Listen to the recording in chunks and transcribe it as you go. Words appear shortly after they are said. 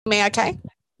Me okay?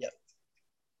 Yep.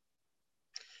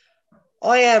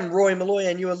 I am Roy Malloy,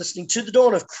 and you are listening to The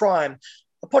Dawn of Crime,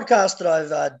 a podcast that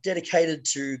I've dedicated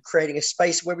to creating a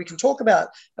space where we can talk about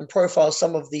and profile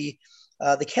some of the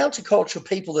counterculture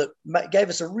people that gave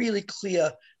us a really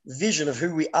clear vision of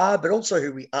who we are, but also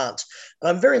who we aren't. And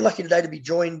I'm very lucky today to be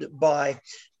joined by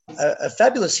a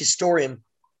fabulous historian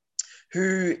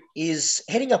who is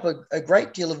heading up a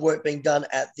great deal of work being done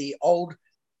at the old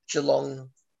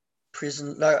Geelong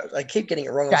prison. No, I keep getting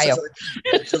it wrong. I'm so Jail. sorry.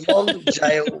 The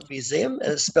Geelong Gaol Museum,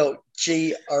 and it's spelled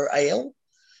G-O-A-L.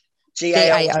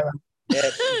 G-A-L. GAO.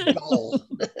 Yeah, goal.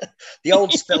 The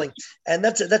old spelling. And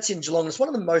that's in Geelong. It's one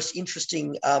of the most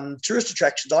interesting tourist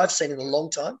attractions I've seen in a long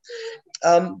time.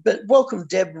 But welcome,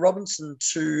 Deb Robinson,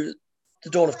 to the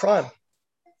Dawn of Crime.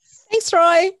 Thanks,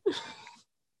 Roy.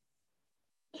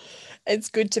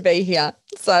 It's good to be here.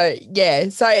 So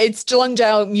it's Geelong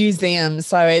Gaol Museum.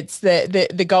 So it's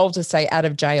the goal to stay out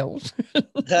of jail.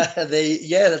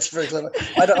 That's very clever.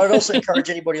 I'd also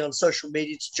encourage anybody on social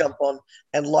media to jump on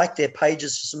and like their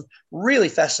pages for some really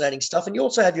fascinating stuff. And you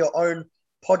also have your own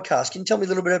podcast. Can you tell me a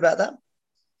little bit about that?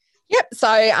 Yep. So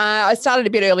I started a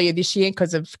bit earlier this year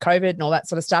because of COVID and all that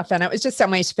sort of stuff. And it was just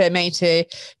some way for me to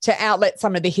outlet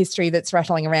some of the history that's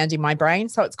rattling around in my brain.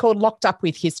 So it's called Locked Up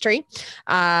with History.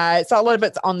 So a lot of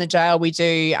it's on the jail. We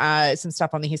do some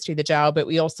stuff on the history of the jail, but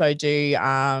we also do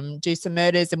some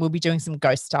murders, and we'll be doing some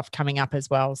ghost stuff coming up as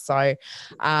well. So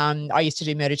I used to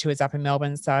do murder tours up in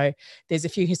Melbourne. So there's a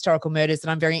few historical murders that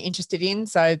I'm very interested in.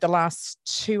 So the last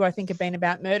two, I think, have been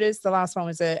about murders. The last one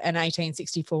was an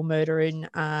 1864 murder in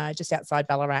just outside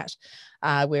Ballarat,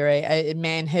 where a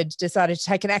man had decided to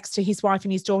take an axe to his wife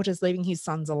and his daughters, leaving his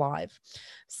sons alive.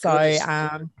 So,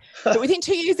 but within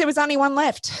 2 years, there was only one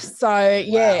left. So,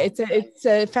 yeah, wow. It's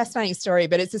a fascinating story,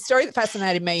 but it's a story that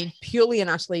fascinated me purely and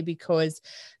utterly because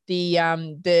the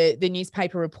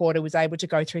newspaper reporter was able to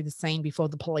go through the scene before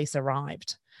the police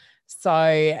arrived.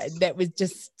 So that was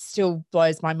just still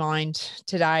blows my mind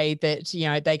today that, you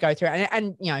know, they go through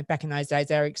and you know, back in those days,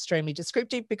 they were extremely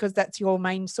descriptive because that's your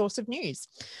main source of news.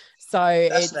 So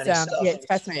it's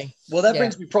fascinating. Well, that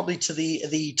brings me probably to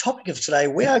the topic of today.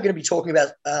 We are going to be talking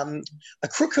about a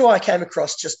crook who I came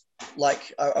across just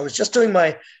like I was just doing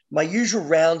my usual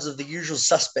rounds of the usual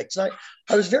suspects. And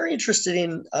I was very interested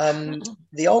in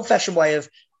the old-fashioned way of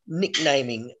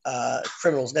nicknaming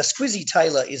criminals. Now, Squizzy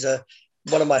Taylor is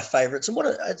one of my favorites, and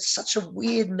it's such a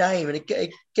weird name, and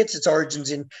it gets its origins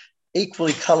in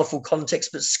equally colorful context,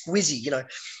 but Squizzy, you know.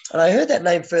 And I heard that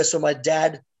name first when my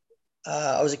dad,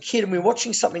 I was a kid, and we were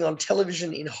watching something on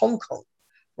television in Hong Kong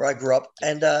where I grew up,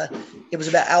 and it was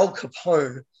about Al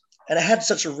Capone, and it had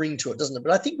such a ring to it, doesn't it?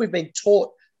 But I think we've been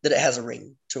taught that it has a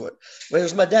ring to it.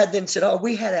 Whereas my dad then said,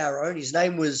 we had our own. His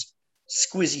name was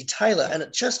Squizzy Taylor, and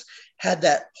it just had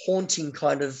that haunting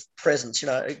kind of presence, you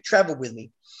know. It traveled with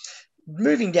me.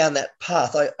 Moving down that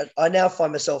path, I now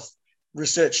find myself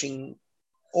researching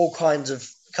all kinds of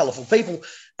colourful people,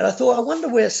 and I thought, I wonder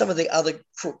where some of the other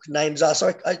crook names are.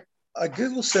 So I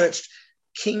Google searched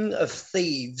King of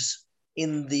Thieves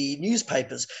in the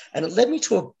newspapers, and it led me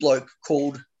to a bloke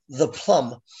called the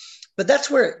Plum. But that's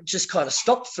where it just kind of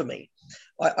stopped for me.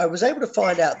 I was able to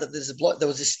find out that there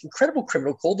was this incredible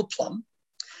criminal called the Plum,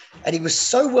 and he was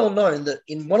so well known that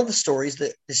in one of the stories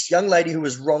that this young lady who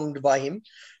was wronged by him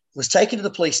was taken to the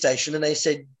police station, and they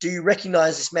said, "Do you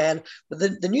recognize this man?" But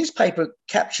the newspaper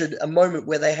captured a moment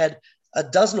where they had a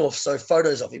dozen or so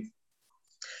photos of him.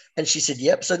 And she said,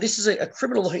 "Yep." So this is a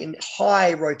criminal in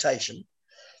high rotation.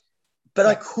 But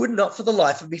I could not for the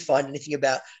life of me find anything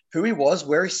about who he was,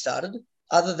 where he started,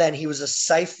 other than he was a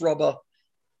safe robber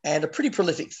and a pretty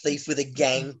prolific thief with a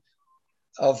gang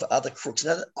of other crooks.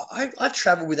 Now, I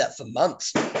traveled with that for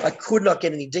months. I could not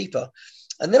get any deeper.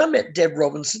 And then I met Deb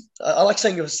Robinson. I like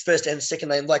saying your first and second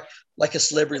name like a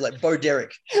celebrity, like Bo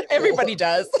Derek. Everybody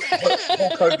does.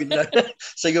 Hulk Hogan, you know?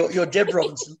 So you're Deb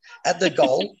Robinson at the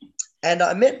goal. And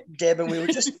I met Deb, and we were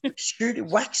just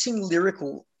waxing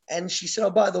lyrical. And she said,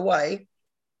 by the way,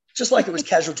 just like it was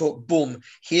casual talk, boom,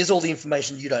 here's all the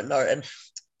information you don't know. And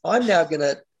I'm now going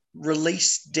to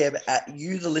release Deb at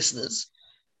you, the listeners,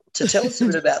 to tell us a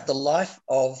bit about the life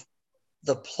of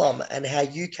the Plum and how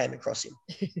you came across him.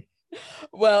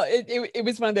 Well, it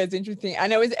was one of those interesting,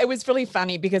 and it was really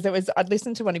funny because I'd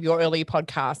listened to one of your earlier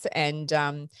podcasts, and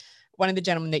one of the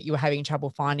gentlemen that you were having trouble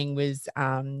finding was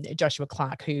Joshua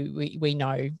Clark, who we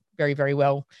know very, very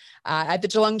well. At the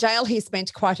Geelong Gaol, he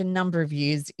spent quite a number of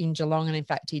years in Geelong, and in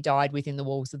fact, he died within the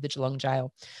walls of the Geelong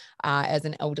Gaol as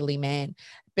an elderly man.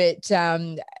 But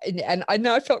and I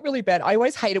know I felt really bad. I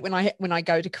always hate it when I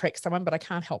go to correct someone, but I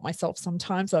can't help myself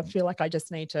sometimes. I feel like I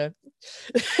just need to.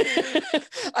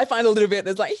 I find a little bit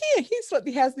that's like,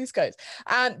 here's how's this goes.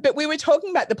 But we were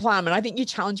talking about the plum, and I think you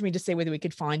challenged me to see whether we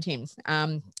could find him.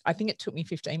 I think it took me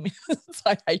 15 minutes.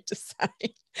 I hate to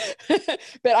say,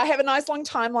 but I have a nice long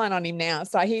timeline on him now.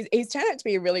 So he's turned out to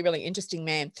be a really, really interesting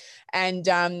man. And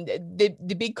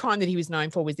the big crime that he was known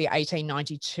for was the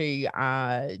 1892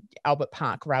 Albert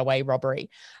Park railway robbery.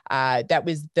 That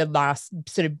was the last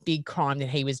sort of big crime that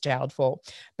he was jailed for.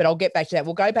 But I'll get back to that.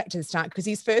 We'll go back to the start because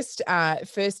his first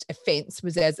offence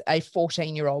was as a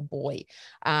 14-year-old boy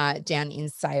down in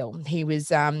Sale. He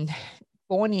was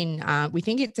born in, we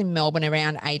think it's in Melbourne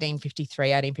around 1853,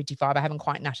 1855. I haven't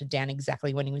quite nutted down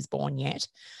exactly when he was born yet.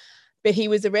 But he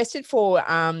was arrested for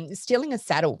stealing a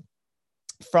saddle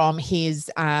from his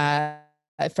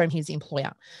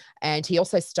employer. And he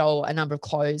also stole a number of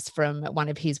clothes from one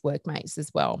of his workmates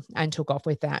as well and took off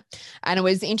with that. And it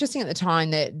was interesting at the time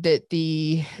that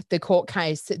the court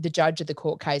case, the judge of the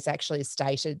court case actually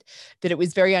stated that it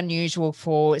was very unusual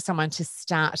for someone to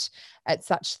start at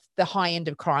such the high end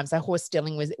of crime. So horse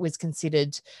stealing was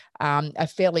considered a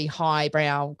fairly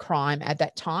highbrow crime at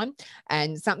that time,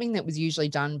 and something that was usually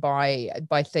done by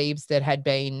thieves that had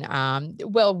been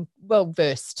well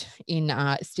versed in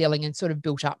stealing and sort of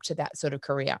built up to that sort of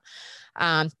career.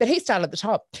 But he started at the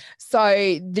top.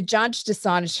 So the judge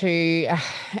decided to,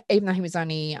 even though he was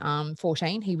only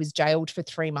 14, he was jailed for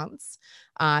 3 months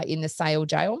in the Sale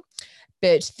jail.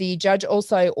 But the judge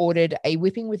also ordered a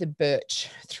whipping with a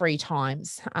birch 3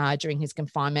 times during his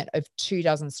confinement of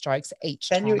 24 strokes each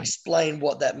time. Can you explain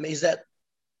what that means?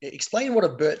 Explain what a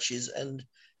birch is and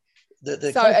the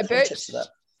so kind a of context of that.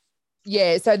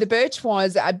 Yeah, so the birch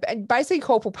was basically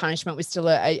corporal punishment was still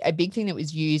a big thing that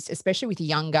was used, especially with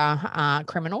younger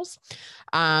criminals.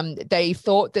 They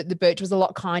thought that the birch was a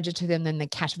lot kinder to them than the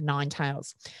cat of nine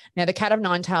tails. Now, the cat of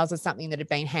nine tails is something that had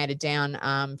been handed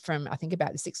down from, I think,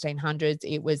 about the 1600s.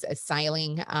 It was a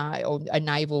sailing or a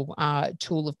naval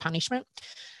tool of punishment.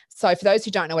 So for those who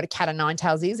don't know what a cat of nine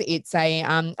tails is, it's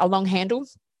a long handle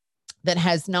that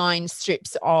has 9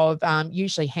 strips of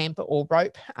usually hemp or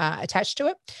rope attached to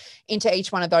it. Into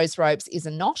each one of those ropes is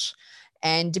a knot.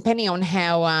 And depending on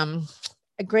how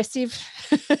aggressive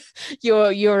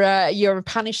your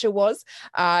punisher was,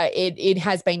 it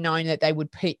has been known that they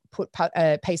would put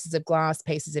pieces of glass,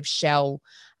 pieces of shell,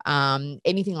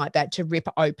 anything like that to rip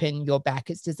open your back.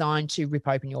 It's designed to rip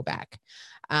open your back.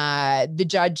 The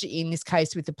judge in this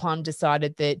case with the plum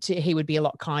decided that he would be a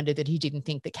lot kinder, that he didn't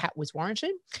think the cat was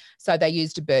warranted. So they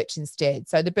used a birch instead.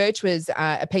 So the birch was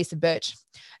a piece of birch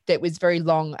that was very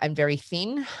long and very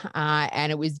thin,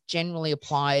 and it was generally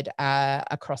applied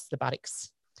across the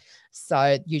buttocks.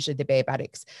 So usually the bare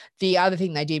buttocks. The other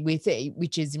thing they did with it,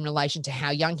 which is in relation to how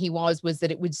young he was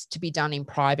that it was to be done in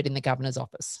private in the governor's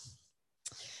office.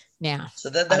 Now, so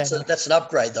that's an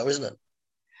upgrade though, isn't it?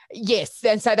 Yes,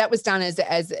 and so that was done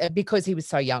as because he was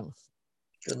so young.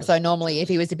 Goodness. So normally, if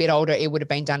he was a bit older, it would have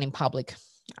been done in public,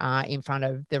 in front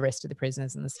of the rest of the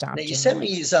prisoners and the staff. Now, you sent me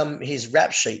his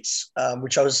rap sheets,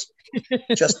 which I was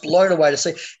just blown away to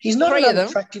see. He's not an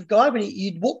unattractive guy, but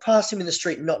you'd walk past him in the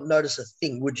street and not notice a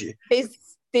thing, would you?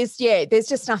 There's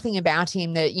just nothing about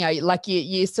him that, like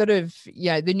you sort of,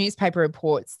 the newspaper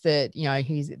reports that,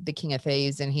 he's the king of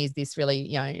thieves and he's this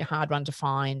really, hard one to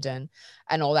find and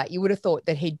all that. You would have thought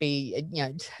that he'd be,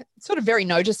 sort of very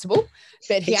noticeable,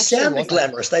 but he actually sounded wasn't.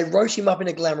 Glamorous. They wrote him up in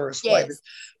a glamorous way. But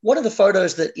one of the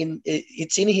photos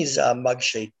it's in his mug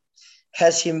sheet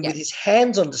has him with his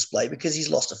hands on display because he's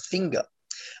lost a finger.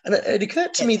 And it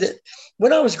occurred to me that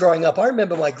when I was growing up, I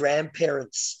remember my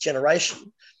grandparents'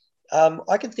 generation.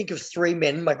 I can think of 3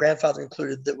 men, my grandfather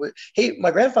included,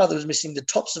 my grandfather was missing the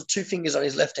tops of 2 fingers on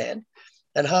his left hand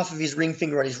and half of his ring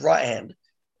finger on his right hand.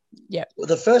 Yeah. Well,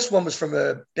 the first one was from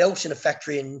a belt in a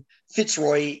factory in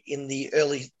Fitzroy in the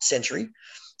early century,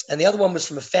 and the other one was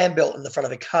from a fan belt in the front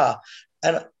of a car.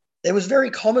 And it was very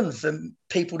common for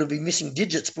people to be missing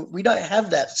digits, but we don't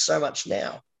have that so much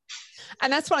now.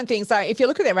 And that's one thing. So if you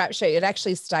look at their rap sheet, it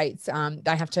actually states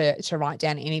they have to write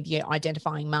down any of the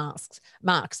identifying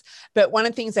marks. But one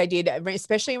of the things they did,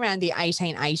 especially around the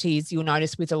 1880s, you'll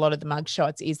notice with a lot of the mug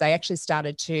shots, is they actually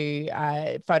started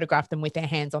to photograph them with their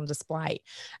hands on display.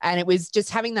 And it was just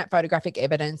having that photographic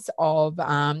evidence of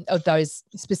those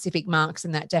specific marks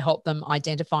and that to help them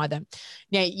identify them.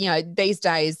 Now, these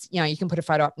days, you can put a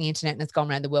photo up on the internet and it's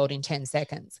gone around the world in 10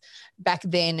 seconds. Back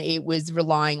then, it was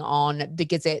relying on the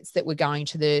gazettes that were going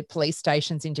to the police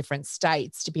stations in different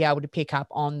states to be able to pick up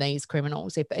on these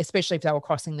criminals, especially if they were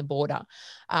crossing the border,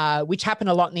 which happened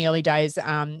a lot in the early days,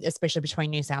 especially between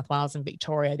New South Wales and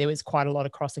Victoria. There was quite a lot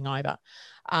of crossing over.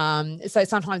 So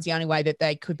sometimes the only way that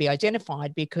they could be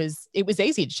identified, because it was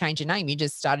easy to change your name, you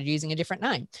just started using a different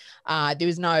name. There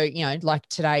was no, like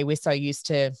today we're so used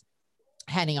to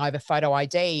handing over photo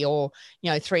ID or,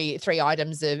 three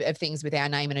items of things with our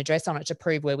name and address on it to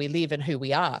prove where we live and who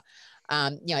we are.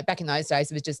 Back in those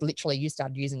days, it was just literally you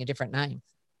started using a different name.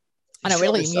 And it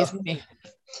really amused me.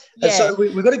 Yeah. And so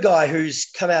we've got a guy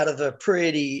who's come out of a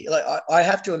pretty, I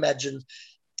have to imagine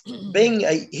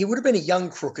he would have been a young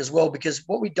crook as well, because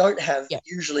what we don't have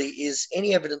usually is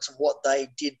any evidence of what they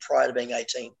did prior to being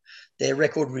 18. Their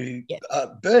record was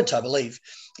burnt, I believe,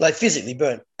 like physically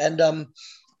burnt. And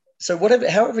so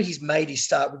however he's made his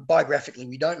start, biographically,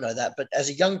 we don't know that. But as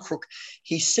a young crook,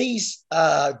 he sees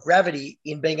gravity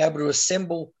in being able to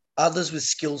assemble others with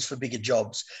skills for bigger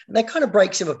jobs. And that kind of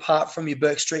breaks him apart from your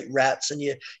Burke Street rats and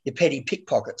your petty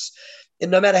pickpockets. And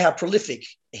no matter how prolific,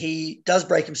 he does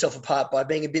break himself apart by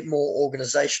being a bit more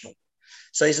organizational.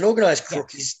 So he's an organized crook.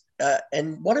 He's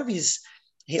and one of his,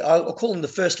 I'll call him the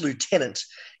first lieutenant,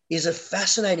 is a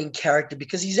fascinating character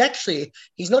because he's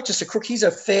not just a crook. He's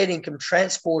a fair income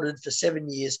transported for 7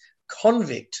 years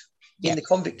convict in the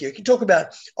convict year. You can talk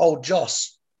about old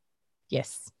Joss.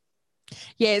 Yes.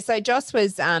 Yeah, so Joss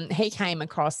was, he came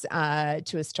across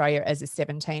to Australia as a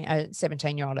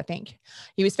 17-year-old, I think.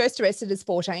 He was first arrested as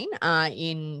 14 I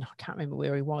can't remember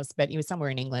where he was, but he was somewhere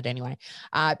in England anyway.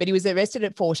 But he was arrested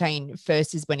at 14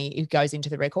 first is when he goes into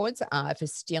the records for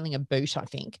stealing a boot, I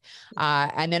think.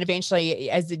 And then eventually,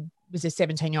 as it was a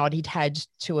 17-year-old, he'd had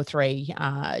 2 or 3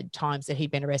 times that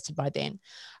he'd been arrested by then.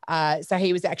 So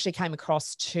he came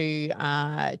across to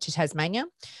Tasmania.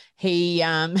 He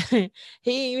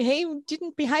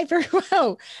didn't behave very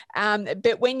well.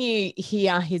 But when you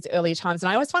hear his earlier times, and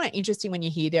I always find it interesting when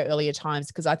you hear their earlier times,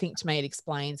 because I think to me it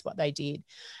explains what they did.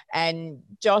 And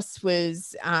Joss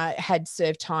had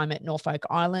served time at Norfolk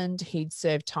Island. He'd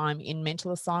served time in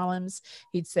mental asylums.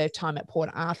 He'd served time at Port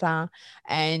Arthur.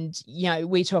 And,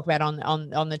 we talk about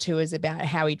on the tours about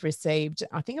how he'd received,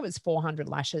 I think it was 400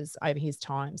 lashes over his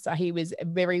time. So he was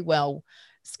very well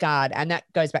scarred. And that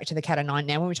goes back to the cat o' nine.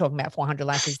 Now, when we're talking about 400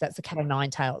 lashes, that's the cat o' nine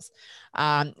tails.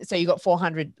 So you got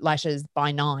 400 lashes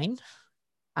by 9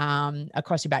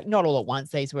 across your back, not all at once.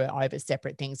 These were over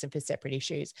separate things and for separate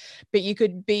issues, but you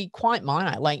could be quite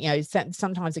minor. Like,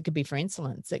 sometimes it could be for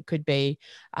insolence. It could be,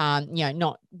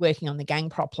 not working on the gang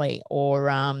properly. Or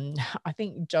I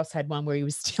think Joss had one where he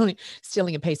was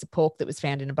stealing a piece of pork that was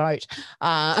found in a boat.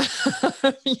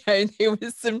 There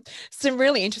was some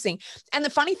really interesting. And the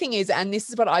funny thing is, and this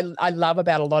is what I love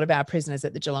about a lot of our prisoners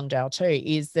at the Geelong Jail too,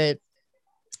 is that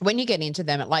when you get into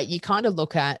them, you kind of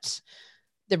look at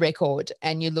the record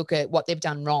and you look at what they've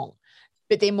done wrong,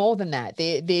 but they're more than that.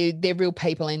 They're real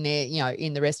people in there,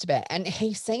 in the rest of it. And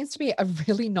he seems to be a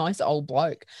really nice old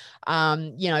bloke.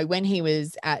 When he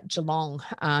was at Geelong,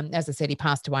 as I said, he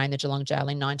passed away in the Geelong jail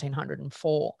in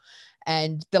 1904.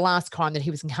 And the last crime that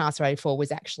he was incarcerated for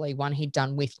was actually one he'd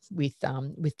done with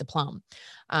the Plum.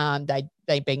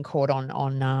 They'd been caught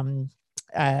on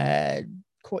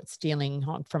caught stealing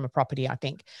from a property, I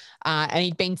think. And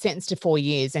he'd been sentenced to 4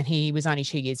 years, and he was only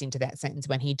 2 years into that sentence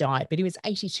when he died, but he was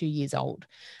 82 years old.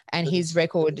 And his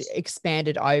record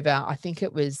expanded over, I think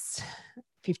it was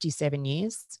 57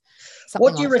 years.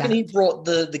 What do you reckon he brought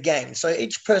the gang? So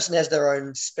each person has their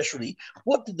own specialty.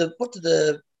 What did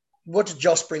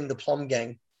Joss bring the Plum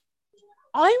gang?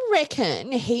 I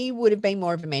reckon he would have been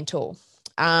more of a mentor.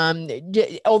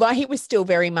 Although he was still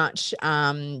very much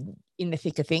in the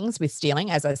thick of things with stealing.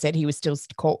 As I said, he was still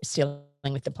caught stealing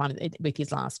with the Plum with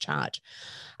his last charge.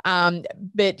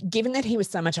 But given that he was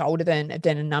so much older than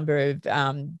a number of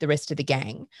the rest of the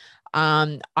gang,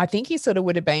 I think he sort of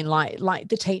would have been like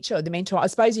the teacher, the mentor. I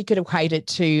suppose you could equate it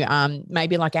to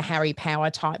maybe like a Harry Power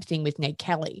type thing with Ned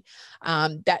Kelly.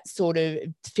 That sort of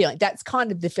feeling. That's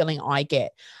kind of the feeling I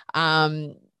get.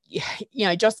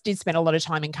 Joss did spend a lot of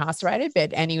time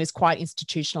incarcerated, and he was quite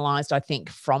institutionalized, I think,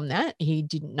 from that. He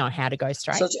didn't know how to go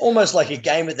straight. So it's almost like a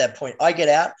game at that point. I get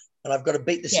out and I've got to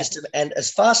beat the system, and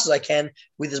as fast as I can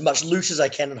with as much loot as I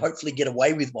can, and hopefully get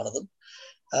away with one of them.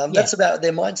 That's about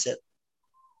their mindset.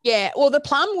 Yeah, well, the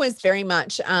Plum was very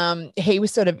much, he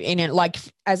was sort of in it, like,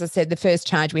 as I said, the first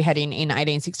charge we had in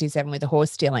 1867 with the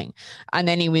horse stealing. And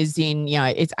then he was in,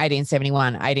 it's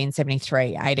 1871,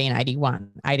 1873, 1881,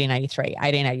 1883,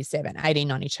 1887,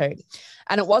 1892.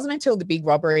 And it wasn't until the big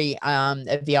robbery of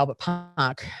the Albert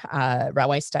Park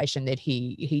railway station that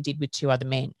he did with 2 other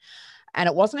men. And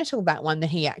it wasn't until that one that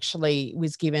he actually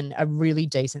was given a really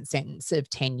decent sentence of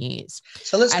 10 years.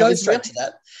 So let's And go straight to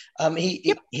that.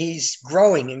 He's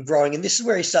growing and growing, and this is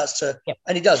where he starts to,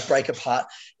 and he does break apart.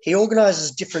 He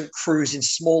organises different crews in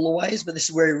smaller ways, but this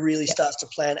is where he really starts to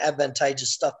plan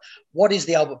advantageous stuff. What is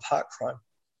the Albert Park crime?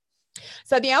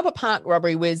 So the Albert Park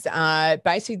robbery was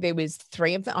basically, there was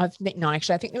three of them. I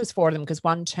think there was four of them, because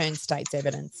one turned state's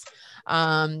evidence.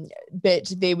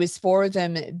 But there was four of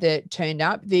them that turned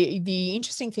up. The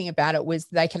interesting thing about it was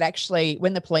they could actually,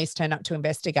 when the police turned up to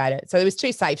investigate it, so there was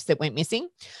two safes that went missing.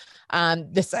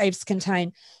 The safes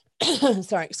contained,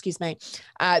 sorry, excuse me.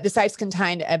 The safes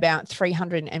contained about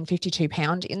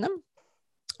 £352 in them.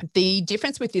 The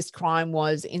difference with this crime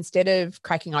was, instead of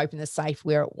cracking open the safe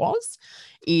where it was,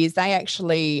 is they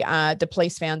actually, the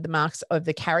police found the marks of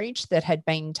the carriage that had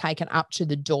been taken up to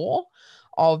the door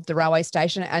of the railway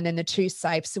station, and then the two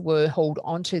safes were hauled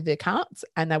onto the carts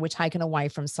and they were taken away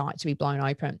from site to be blown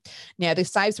open. Now, the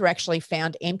safes were actually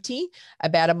found empty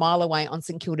about a mile away on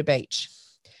St Kilda Beach.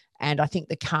 And I think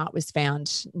the cart was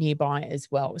found nearby as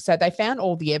well. So they found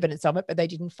all the evidence of it, but they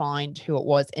didn't find who it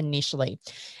was initially.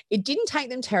 It didn't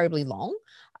take them terribly long.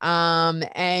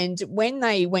 And when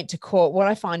they went to court, what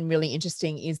I find really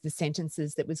interesting is the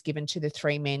sentences that was given to the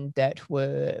three men that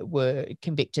were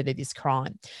convicted of this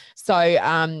crime.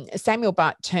 So Samuel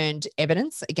Butt turned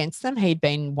evidence against them. He'd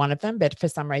been one of them, but for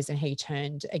some reason he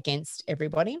turned against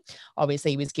everybody.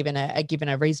 Obviously, he was given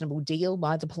a reasonable deal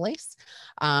by the police.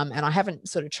 And I haven't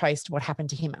sort of traced what happened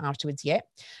to him afterwards yet.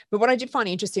 But what I did find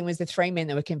interesting was the three men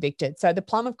that were convicted. So the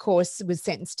Plum, of course, was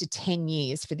sentenced to 10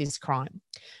 years for this crime.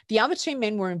 The other two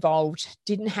men were involved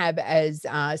didn't have as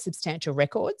substantial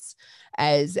records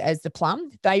as the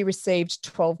Plum. They received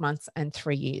 12 months and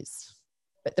 3 years,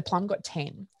 but the Plum got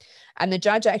 10. And the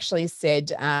judge actually said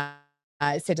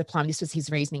to Plum, this was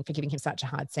his reasoning for giving him such a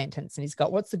hard sentence. And he's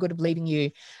got, what's the good of leaving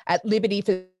you at liberty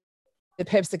for the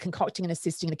purpose of concocting and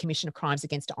assisting in the commission of crimes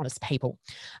against honest people?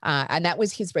 And that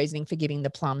was his reasoning for giving the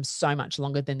Plum so much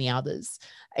longer than the others,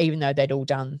 even though they'd all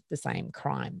done the same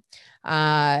crime.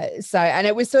 And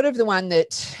it was sort of the one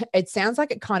that, it sounds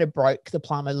like it kind of broke the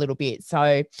Plum a little bit.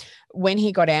 So when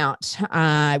he got out,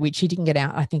 which he didn't get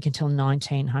out, I think, until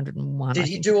 1901. Did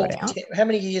he do all 10? How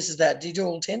many years is that? Did he do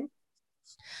all 10?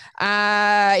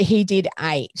 He did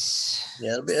 8.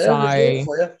 Yeah, it'll be early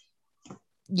for you.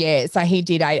 Yeah, so he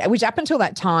did 8, which up until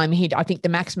that time, I think the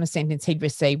maximum sentence he'd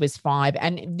received was 5.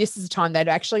 And this is a time they'd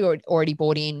actually already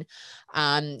brought in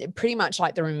pretty much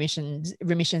like the remissions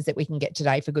that we can get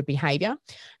today for good behaviour.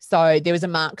 So there was a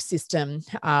mark system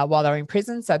while they were in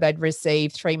prison. So they'd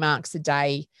receive 3 marks a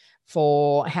day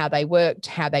for how they worked,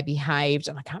 how they behaved.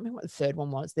 And I can't remember what the third one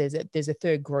was. There's a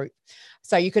third group.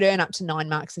 So you could earn up to 9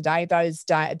 marks a day.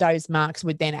 Those marks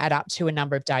would then add up to a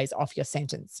number of days off your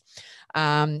sentence.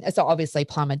 So obviously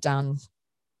Plum had done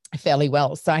fairly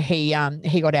well. So he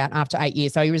got out after 8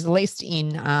 years. So he was released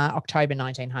in October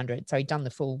 1900. So he'd done the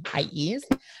full 8 years,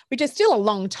 which is still a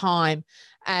long time.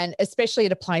 And especially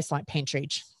at a place like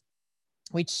Pentridge,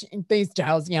 which in these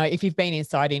jails, if you've been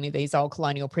inside any of these old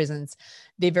colonial prisons,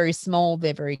 they're very small,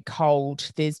 they're very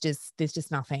cold. There's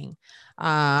just nothing.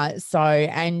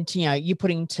 You're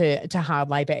putting to hard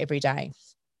labor every day.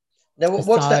 Now,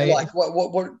 what's that like?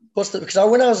 What's the? Because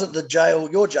when I was at the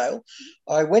jail, your jail,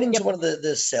 I went into one of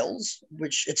the cells,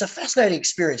 which it's a fascinating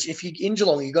experience. If you're in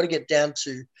Geelong, you've got to get down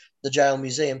to the jail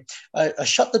museum. I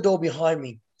shut the door behind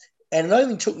me, and it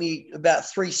only took me about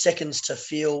 3 seconds to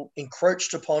feel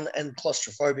encroached upon and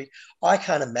claustrophobic. I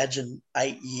can't imagine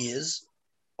 8 years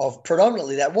of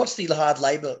predominantly that. What's the hard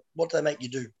labour? What do they make you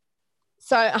do?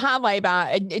 So hard labour,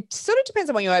 it sort of depends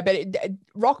on what you are, but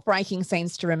rock breaking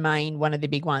seems to remain one of the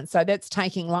big ones. So that's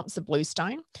taking lumps of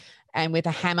bluestone and with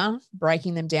a hammer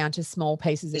breaking them down to small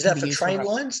pieces. Is that for train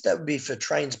lines? That would be for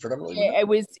trains predominantly. Yeah, it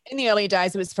was in the early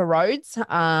days. It was for roads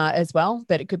as well,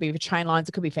 but it could be for train lines.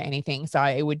 It could be for anything. So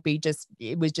it would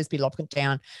just be lopped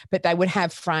down. But they would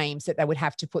have frames that they would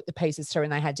have to put the pieces through,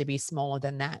 and they had to be smaller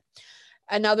than that.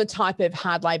 Another type of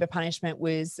hard labour punishment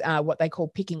was what they call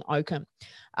picking oakum.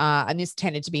 And this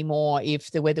tended to be more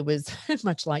if the weather was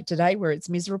much like today where it's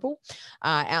miserable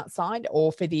outside,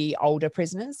 or for the older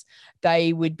prisoners.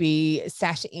 They would be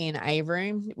sat in a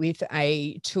room with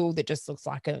a tool that just looks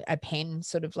like a pen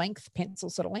sort of length, pencil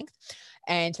sort of length.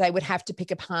 And they would have to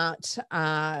pick apart,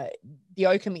 the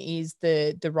oakum is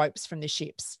the ropes from the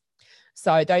ships.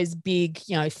 So those big,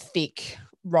 thick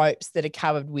ropes that are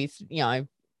covered with,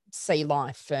 sea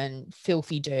life and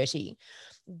filthy dirty,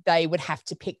 they would have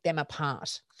to pick them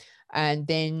apart. and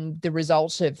then the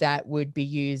result of that would be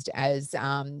used as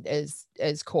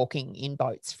caulking in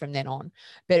boats from then on.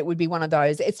 But it would be one of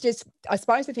those. It's just, I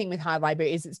suppose the thing with hard labor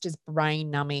is it's just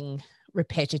brain numbing,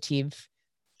 repetitive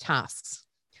tasks.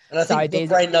 And I think the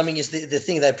brain numbing is the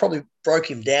thing. They probably broke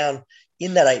him down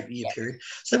in that 8-year period.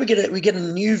 So we get a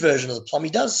new version of the Plum.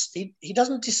 He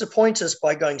doesn't disappoint us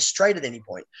by going straight at any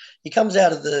point. He comes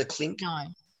out of the clink,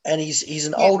 and he's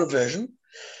an older version.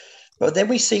 But then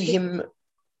we see him.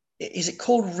 Is it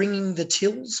called ringing the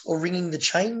tills or ringing the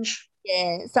change?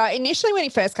 Yeah. So initially when he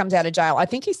first comes out of jail, I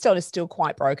think he's still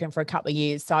quite broken for a couple of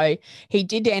years. So he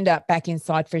did end up back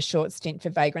inside for a short stint for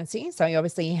vagrancy. So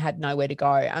he had nowhere to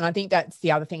go. And I think that's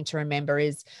the other thing to remember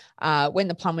is when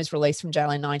the Plum was released from jail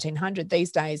in 1900,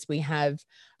 these days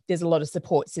there's a lot of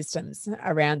support systems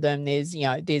around them.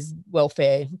 There's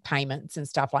welfare payments and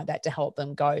stuff like that to help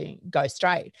them go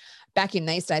straight. Back in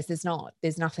these days,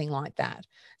 there's nothing like that.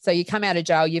 So you come out of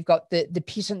jail, you've got the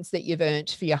pittance that you've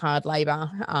earned for your hard labor,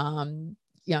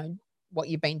 what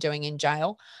you've been doing in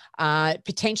jail.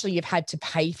 Potentially you've had to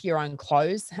pay for your own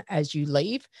clothes as you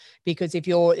leave, because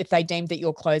if they deemed that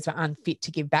your clothes were unfit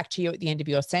to give back to you at the end of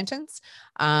your sentence,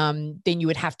 then you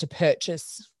would have to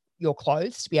purchase your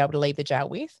clothes to be able to leave the jail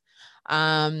with.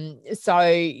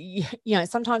 So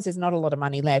sometimes there's not a lot of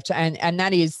money left, and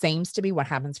that seems to be what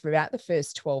happens for about the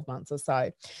first 12 months or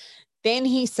so. Then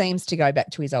he seems to go back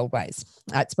to his old ways.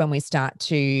 That's when we start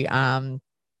to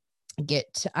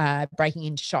get breaking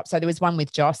into shops. So there was one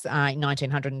with Joss in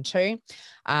 1902.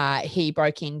 He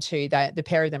broke into, the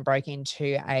pair of them broke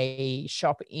into a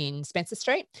shop in Spencer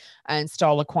Street and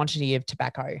stole a quantity of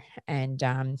tobacco and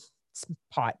some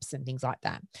pipes and things like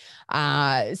that.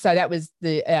 So that was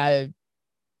the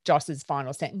Joss's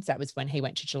final sentence. That was when he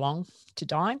went to Geelong to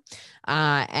die.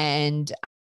 And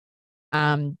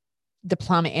the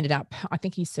Plum ended up, I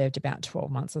think he served about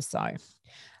 12 months or so.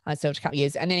 Served a couple of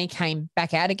years, and then he came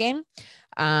back out again.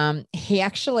 He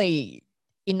actually,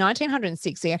 in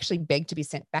 1906, he actually begged to be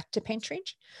sent back to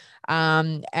Pentridge,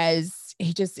 as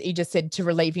he just said to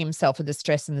relieve himself of the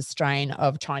stress and the strain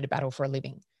of trying to battle for a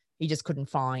living. He just couldn't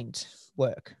find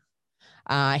work.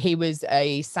 He was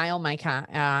a sailmaker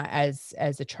as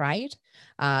a trade,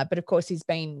 but of course he's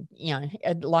been,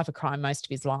 a life of crime most of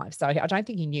his life. So I don't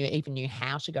think he even knew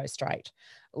how to go straight,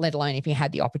 let alone if he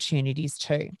had the opportunities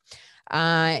to.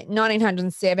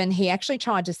 1907, he actually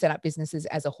tried to set up businesses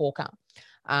as a hawker.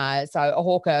 So a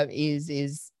hawker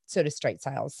is sort of street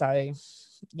sales. So,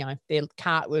 their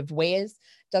cart with wares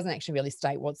doesn't actually really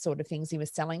state what sort of things he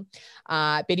was selling.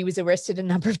 But he was arrested a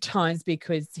number of times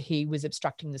because he was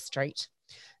obstructing the street.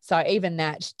 So even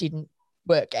that didn't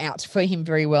work out for him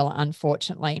very well,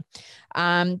 unfortunately.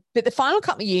 But the final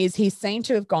couple of years, he seemed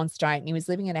to have gone straight, and he was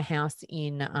living in a house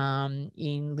in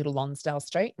Little Lonsdale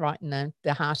Street, right in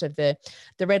the heart of the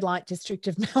red light district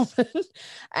of Melbourne.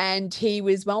 And he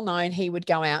was well known. He would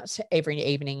go out every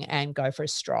evening and go for a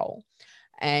stroll.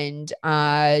 And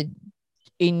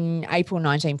in April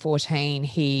 1914,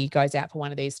 he goes out for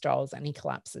one of these strolls and he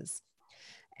collapses.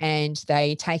 And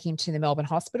they take him to the Melbourne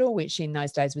Hospital, which in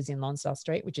those days was in Lonsdale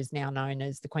Street, which is now known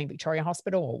as the Queen Victoria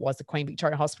Hospital, or was the Queen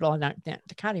Victoria Hospital. I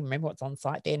can't even remember what's on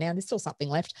site there now. There's still something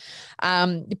left.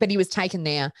 But he was taken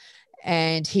there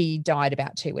and he died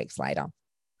about 2 weeks later.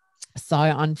 So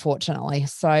unfortunately,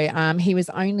 he was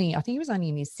only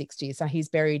in his 60s. So he's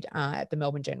buried at the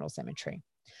Melbourne General Cemetery.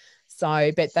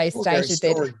 So, but they stated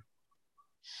that.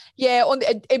 Yeah,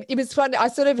 it was fun. I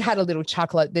sort of had a little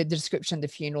chuckle at the description of the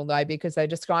funeral, though, because they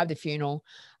described the funeral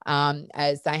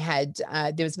as they had,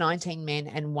 there was 19 men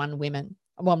and one woman,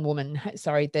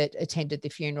 that attended the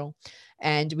funeral,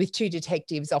 and with 2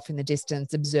 detectives off in the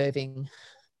distance observing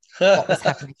what was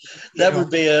happening. That would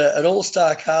be an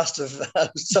all-star cast of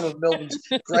some of Melbourne's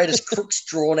greatest crooks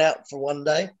drawn out for one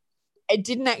day. It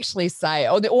didn't actually say.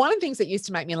 One of the things that used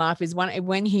to make me laugh is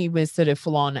when he was sort of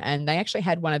full on, and they actually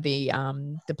had one of the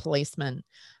policemen,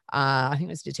 I think it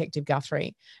was Detective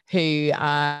Guthrie, who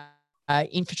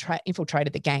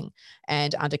infiltrated the gang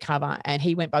and undercover, and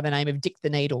he went by the name of Dick the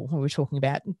Needle. We were talking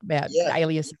about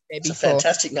alias there before. It's a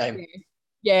fantastic name.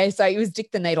 Yeah, so he was Dick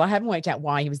the Needle. I haven't worked out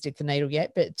why he was Dick the Needle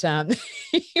yet, but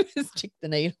he was Dick the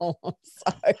Needle.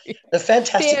 So they're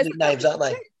fantastic names, aren't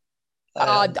they?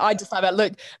 I just love it.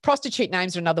 Look, prostitute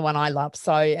names are another one I love.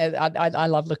 So I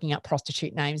love looking up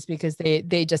prostitute names because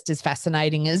they're just as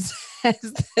fascinating as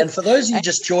and for those of you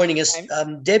just joining us,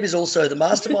 Deb is also the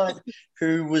mastermind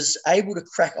who was able to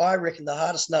crack, I reckon, the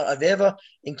hardest nut I've ever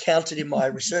encountered in my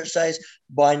research days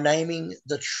by naming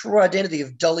the true identity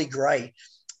of Dolly Gray,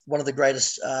 one of the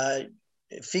greatest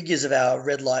figures of our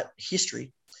red light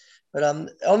history. But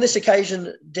on this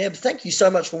occasion, Deb, thank you so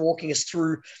much for walking us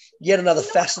through yet another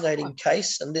fascinating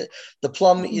case. And the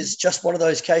Plum is just one of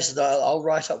those cases that I'll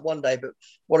write up one day. But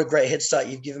what a great head start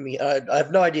you've given me. I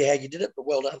have no idea how you did it, but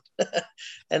well done.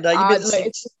 And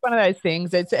it's just one of those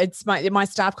things. It's my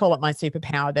staff call it my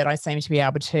superpower, that I seem to be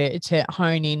able to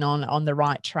hone in on the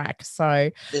right track. So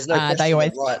there's no question they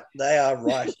always right. They are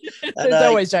right. And there's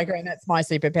always joke around. That's my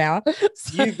superpower.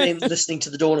 You've been listening to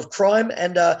The Dawn of Crime,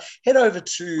 and head over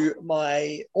to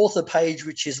my author page,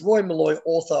 which is Roy Malloy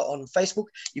Author on Facebook.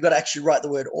 You've got to actually write the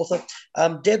word author.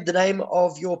 Deb, the name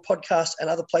of your podcast and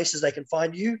other places they can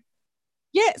find you.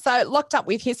 Yeah, so Locked Up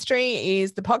with History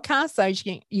is the podcast. So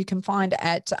you can find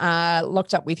at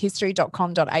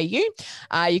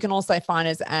lockedupwithhistory.com.au. You can also find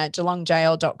us at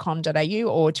geelonggaol.com.au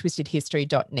or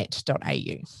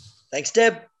twistedhistory.net.au. Thanks,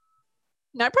 Deb.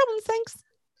 No problems. Thanks.